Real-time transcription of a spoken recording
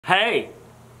Hey,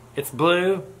 it's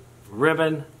Blue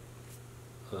Ribbon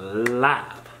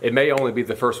Live. It may only be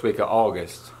the first week of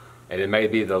August, and it may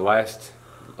be the last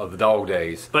of the dog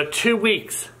days. But 2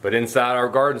 weeks. But inside our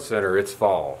garden center, it's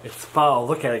fall. It's fall.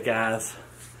 Look at it, guys.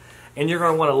 And you're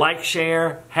going to want to like,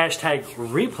 share, hashtag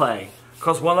replay,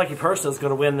 because one lucky person is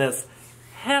going to win this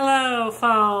Hello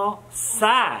Fall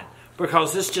sign,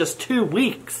 because it's just 2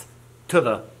 weeks to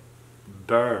the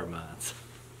Burr months.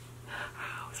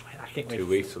 I can't wait. 2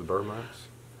 weeks to the Burr months?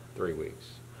 3 weeks.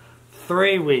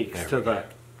 3 weeks to the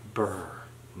Burr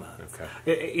months.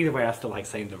 Okay. Either way, I still like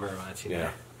saying the Burr months. You know?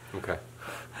 Yeah.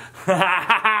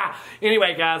 Okay.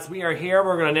 Anyway, guys, we are here.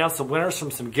 We're going to announce the winners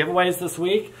from some giveaways this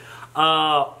week.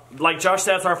 Like Josh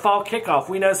said, it's our fall kickoff.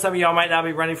 We know some of y'all might not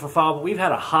be ready for fall, but we've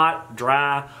had a hot,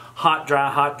 dry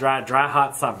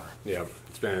summer. Yeah,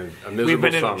 it's been a miserable summer. We've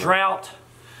been in a drought.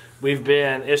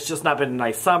 It's just not been a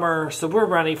nice summer. So we're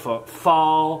ready for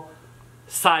fall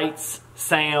sights,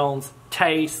 sounds,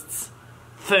 tastes,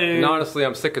 food. And honestly,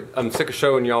 I'm sick of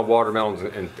showing y'all watermelons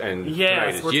and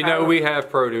yes, tomatoes. You know we have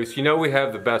produce. You know we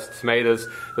have the best tomatoes,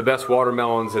 the best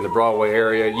watermelons in the Broadway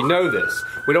area. You know this.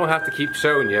 We don't have to keep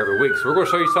showing you every week. So we're going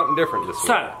to show you something different this week.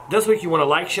 So this week you want to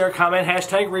like, share, comment,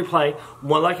 hashtag replay.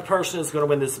 One lucky person is going to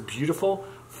win this beautiful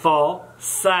fall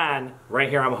sign right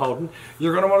here I'm holding.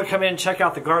 You're going to want to come in and check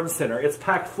out the garden center. It's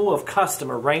packed full of custom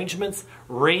arrangements,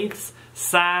 wreaths,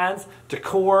 signs,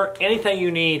 decor, anything you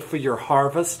need for your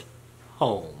harvest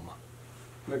home.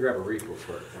 Let me grab a wreath real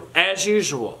quick. As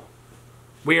usual,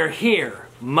 we are here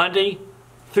Monday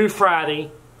through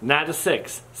Friday, 9 to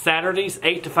 6. Saturdays,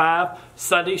 8 to 5.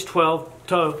 Sundays, 12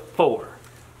 to 4.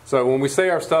 So when we say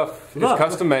our stuff is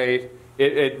custom made,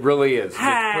 it really is.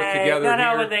 Hey, it's put together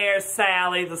that over there is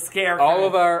Sally, the scarecrow. All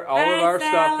of our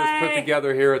stuff is put Sally.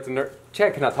 together here at the nursery.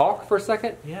 Chad, can I talk for a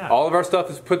second? Yeah. All of our stuff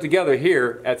is put together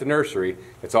here at the nursery.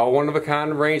 It's all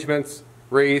one-of-a-kind arrangements,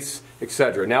 wreaths,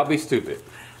 etc. Now be stupid.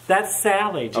 That's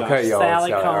Sally, Josh. Okay, y'all.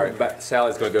 Sally all called. right,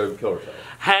 Sally's going to go kill herself.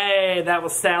 Hey, that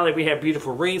was Sally. We have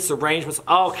beautiful wreaths, arrangements,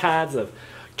 all kinds of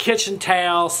kitchen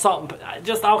towels, salt,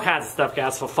 just all kinds of stuff,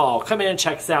 guys, for fall. Come in and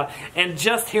check us out. And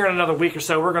just here in another week or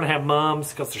so, we're going to have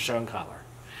mums because they're showing color.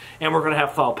 And we're going to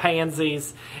have fall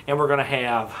pansies. And we're going to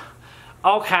have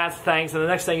all kinds of things. And the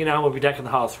next thing you know, we'll be decking the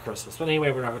halls for Christmas. But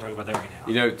anyway, we're not going to talk about that right now.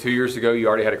 You know, 2 years ago, you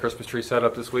already had a Christmas tree set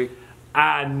up this week?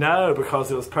 I know, because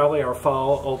it was probably our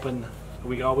fall open.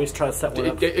 We always try to set one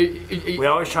up. We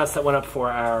always try to set one up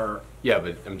for our... Yeah,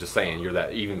 but I'm just saying, you're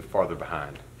that even farther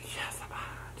behind. Yes, I'm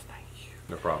behind. Thank you.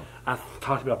 No problem. I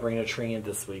talked about bringing a tree in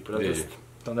this week, but I just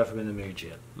don't know if I'm in the mood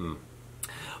yet. Mm.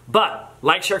 But,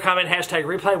 like, share, comment, hashtag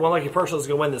replay. One lucky person is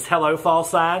going to win this Hello Fall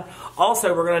sign.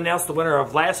 Also, we're going to announce the winner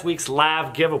of last week's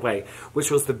live giveaway, which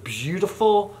was the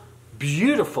beautiful,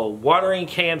 beautiful watering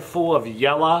can full of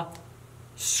yellow,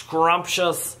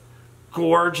 scrumptious,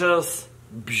 gorgeous,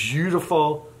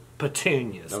 beautiful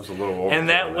petunias. That was a little over. And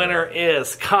that winner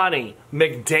is Connie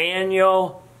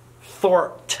McDaniel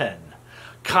Thornton.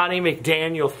 Connie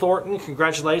McDaniel Thornton,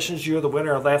 congratulations. You're the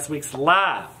winner of last week's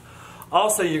live.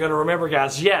 Also, you're going to remember,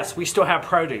 guys, yes, we still have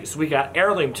produce. We got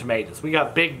heirloom tomatoes. We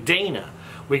got Big Dina.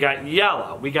 We got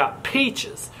yellow. We got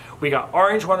peaches. We got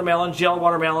orange watermelons, yellow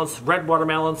watermelons, red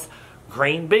watermelons,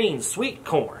 green beans, sweet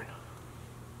corn.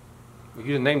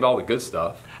 You named all the good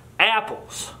stuff.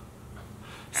 Apples.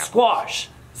 Squash,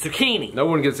 zucchini. No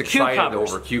one gets excited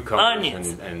over cucumbers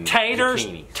onions, and taters,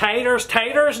 zucchini.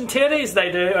 taters and titties.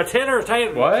 They do.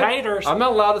 What? Taters. I'm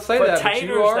not allowed to say that, but Taters,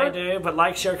 you are. they do. But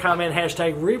like, share, comment,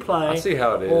 hashtag replay. I see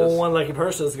how it is. Well, one lucky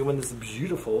person is going to win this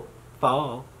beautiful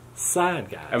fall sign,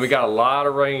 guys. And we got a lot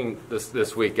of rain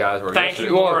this week, guys. Thank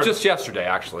you, well, Lord. just yesterday,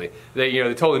 actually. They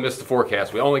totally missed the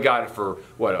forecast. We only got it for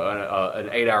what an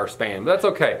 8-hour span, but that's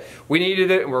okay. We needed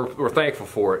it, and we're thankful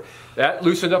for it. That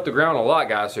loosened up the ground a lot,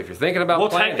 guys. So if you're thinking about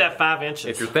planting, take that 5 inches.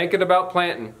 If you're thinking about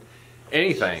planting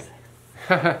anything,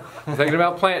 thinking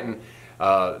about planting,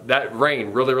 that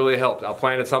rain really helped. I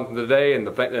planted something today, and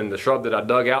the shrub that I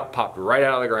dug out popped right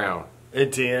out of the ground.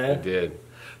 It did. It did.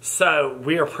 So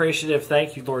we are appreciative.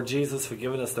 Thank you, Lord Jesus, for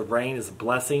giving us the rain as a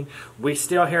blessing. We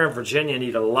still here in Virginia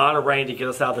need a lot of rain to get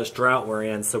us out of this drought we're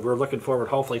in. So we're looking forward,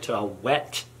 hopefully, to a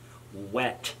wet.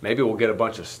 Maybe we'll get a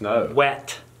bunch of snow.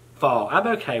 Wet fall. I'm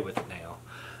okay with it now.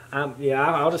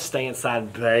 I'll just stay inside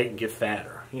and bake and get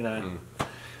fatter. You know,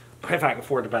 if I can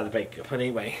afford to buy the baked goods. But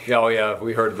anyway. Oh yeah,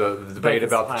 we heard the debate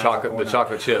about the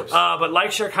chocolate chips. But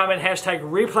like, share, comment, hashtag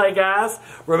replay, guys.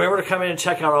 Remember to come in and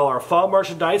check out all our fall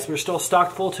merchandise. We're still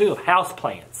stocked full too of house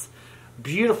plants.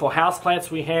 Beautiful house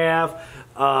plants we have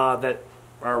that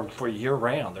are for year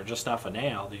round. They're just not for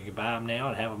now. You can buy them now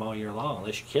and have them all year long.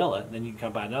 Unless you kill it, and then you can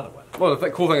come buy another one. Well, the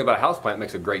cool thing about a houseplant,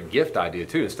 makes a great gift idea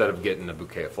too. Instead of getting a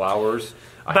bouquet of flowers,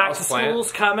 back to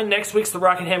school's coming. Next week's the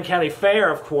Rockingham County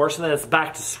Fair, of course, and then it's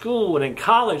back to school and in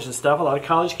college and stuff. A lot of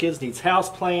college kids needs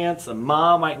houseplants. A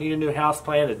mom might need a new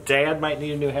houseplant. A dad might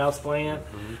need a new houseplant.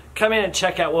 Come in and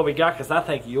check out what we got, because I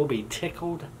think you'll be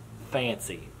tickled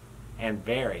fancy and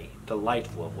very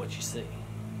delightful of what you see.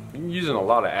 You're using a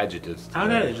lot of adjectives today. I don't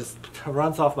know, it just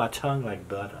runs off my tongue like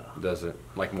butter. Does it?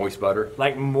 Like moist butter?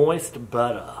 Like moist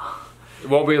butter. It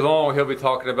won't be long. He'll be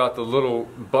talking about the little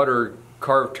butter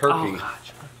carved turkey. Oh,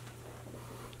 gosh.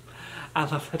 I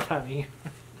love that time of year.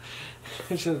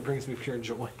 It just brings me pure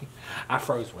joy. I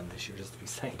froze one this year, just to be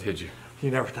safe. Did you?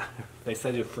 You never know. They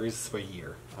said it freezes for a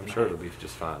year. I'm sure it'll be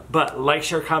just fine. But like,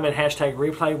 share, comment, hashtag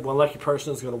replay. One lucky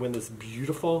person is going to win this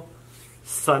beautiful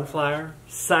sunflower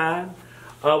sign.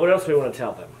 What else do we want to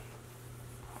tell them?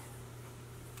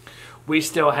 We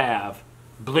still have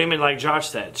blooming, like Josh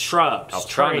said, shrubs, I was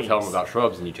trying trees, to tell them about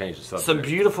shrubs and you changed the subject. some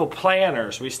beautiful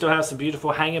planters. We still have some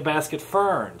beautiful hanging basket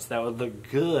ferns that would look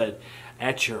good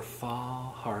at your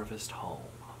fall harvest home.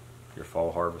 Your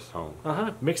fall harvest home.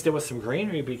 Mixed in with some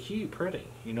greenery, it'd be cute, pretty.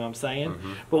 You know what I'm saying?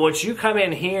 But once you come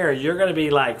in here, you're going to be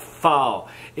like fall.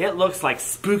 It looks like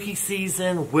spooky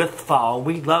season with fall.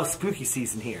 We love spooky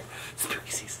season here.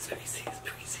 Spooky season, spooky season,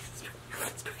 spooky season,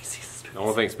 spooky season. The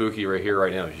only thing spooky right here,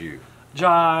 right now, is you.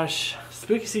 Josh,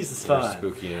 spooky season's fun.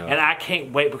 Spooky, you know. And I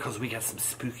can't wait, because we got some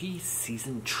spooky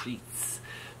season treats.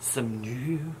 Some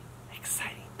new,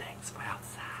 exciting things for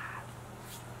outside.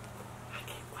 I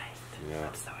can't wait. Yeah.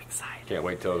 I'm so excited. Can't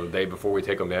wait till the day before we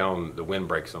take them down, the wind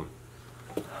breaks them.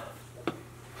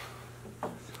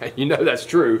 You know that's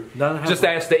true. Just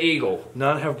ask the eagle.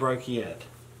 None have broke yet.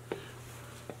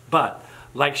 But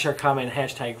like, share, comment,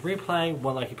 hashtag replay.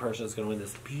 One lucky person is going to win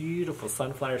this beautiful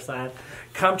sunflower sign.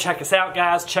 Come check us out,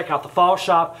 guys. Check out the fall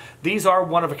shop. These are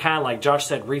one of a kind, like Josh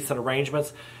said, recent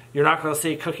arrangements. You're not going to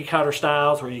see cookie cutter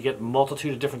styles where you get a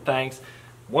multitude of different things.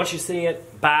 Once you see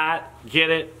it, buy it, get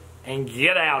it, and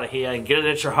get out of here and get it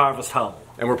at your harvest home.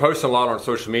 And we're posting a lot on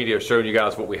social media showing you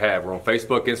guys what we have. We're on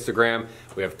Facebook, Instagram,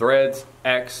 we have Threads,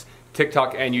 X,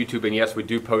 TikTok, and YouTube. And yes, we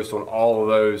do post on all of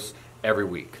those every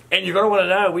week. And you're going to want to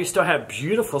know, we still have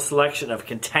beautiful selection of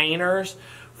containers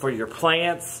for your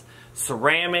plants,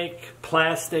 ceramic,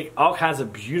 plastic, all kinds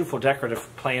of beautiful decorative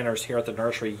planters here at the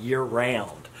nursery year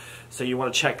round. So you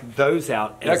want to check those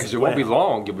out as well. Yeah, because it won't be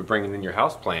long. You'll be bringing in your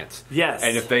house plants. Yes.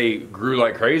 And if they grew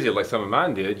like crazy, like some of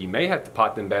mine did, you may have to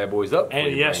pot them bad boys up.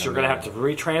 And yes, you're going to have to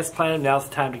retransplant them. Now's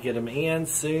the time to get them in.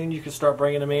 Soon you can start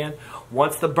bringing them in.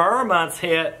 Once the burr months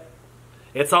hit,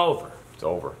 it's over. It's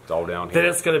over. It's all down here. Then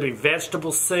it's going to be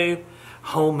vegetable soup,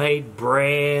 homemade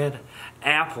bread,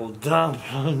 apple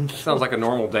dumplings. Sounds like a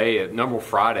normal day, normal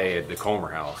Friday at the Comer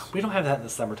house. We don't have that in the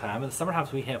summertime. In the summertime,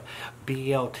 we have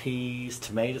BLTs,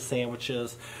 tomato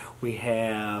sandwiches. We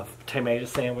have tomato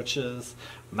sandwiches,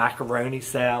 macaroni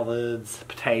salads,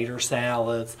 potato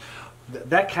salads.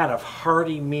 That kind of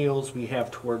hearty meals we have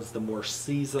towards the more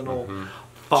seasonal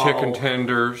fall. Chicken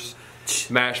tenders,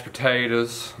 mashed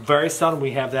potatoes. Very seldom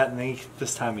we have that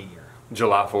this time of year.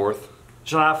 July 4th.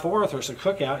 July 4th, there's a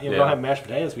cookout. You know, we don't have mashed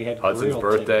potatoes. We had Hudson's grilled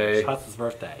birthday. Tenders. Hudson's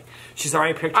birthday. She's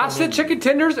already picked. I said chicken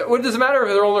tenders. What does it matter if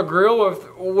they're on the grill? Or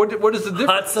what is the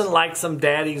difference? Hudson likes them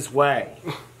Daddy's way.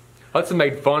 Hudson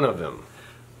made fun of them.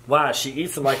 Why? She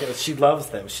eats them like it. She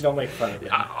loves them. She don't make fun of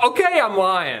them. Okay, I'm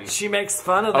lying. She makes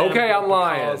fun of them. Okay, I'm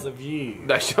lying. Because of you.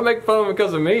 She'll make fun of them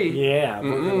because of me. Yeah,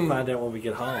 we're gonna find out when we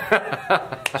get home.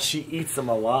 She eats them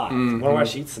a lot. I wonder why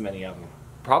she eats so many of them.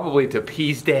 Probably to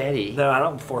appease Daddy. No, I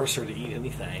don't force her to eat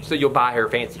anything. So you'll buy her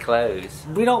fancy clothes.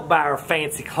 We don't buy her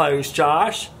fancy clothes,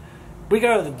 Josh. We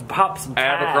go to the Pops and Ties.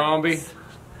 Abercrombie?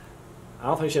 I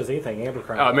don't think she has anything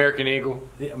Abercrombie. American Eagle?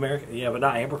 Yeah, but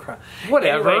not Abercrombie.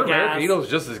 Whatever. Anyway, American Eagle's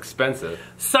just as expensive.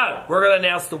 So, we're going to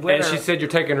announce the winner. And she said you're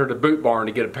taking her to Boot Barn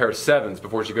to get a pair of 7s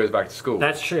before she goes back to school.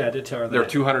 That's true. I did tell her that. They're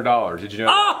 $200. Did you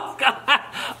know Oh, God.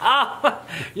 Oh,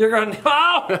 you're going to...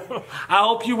 Oh! I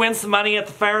hope you win some money at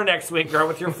the fair next week, girl,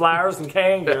 with your flowers and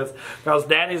canned goods, because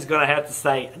Daddy's going to have to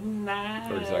say, no.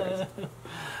 30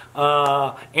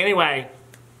 seconds. Anyway,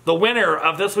 the winner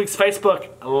of this week's Facebook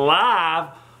Live,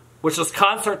 which was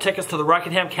concert tickets to the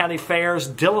Rockingham County Fair's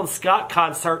Dylan Scott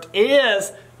concert,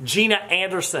 is Gina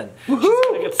Anderson. She's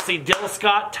going to get to see Dylan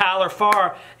Scott, Tyler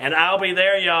Farr, and I'll be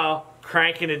there, y'all,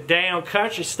 cranking it down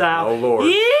country style. Oh, Lord.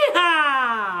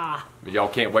 Yeehaw! But y'all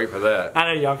can't wait for that.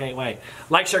 I know y'all can't wait.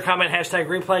 Like, share, comment, hashtag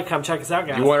replay. Come check us out,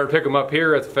 guys. You want her to pick them up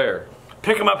here at the fair?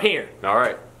 Pick them up here. All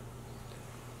right.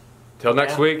 Till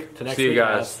next week. Till next See you week,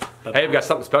 guys. guys. Hey, we've got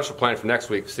something special planned for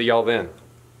next week. See y'all then.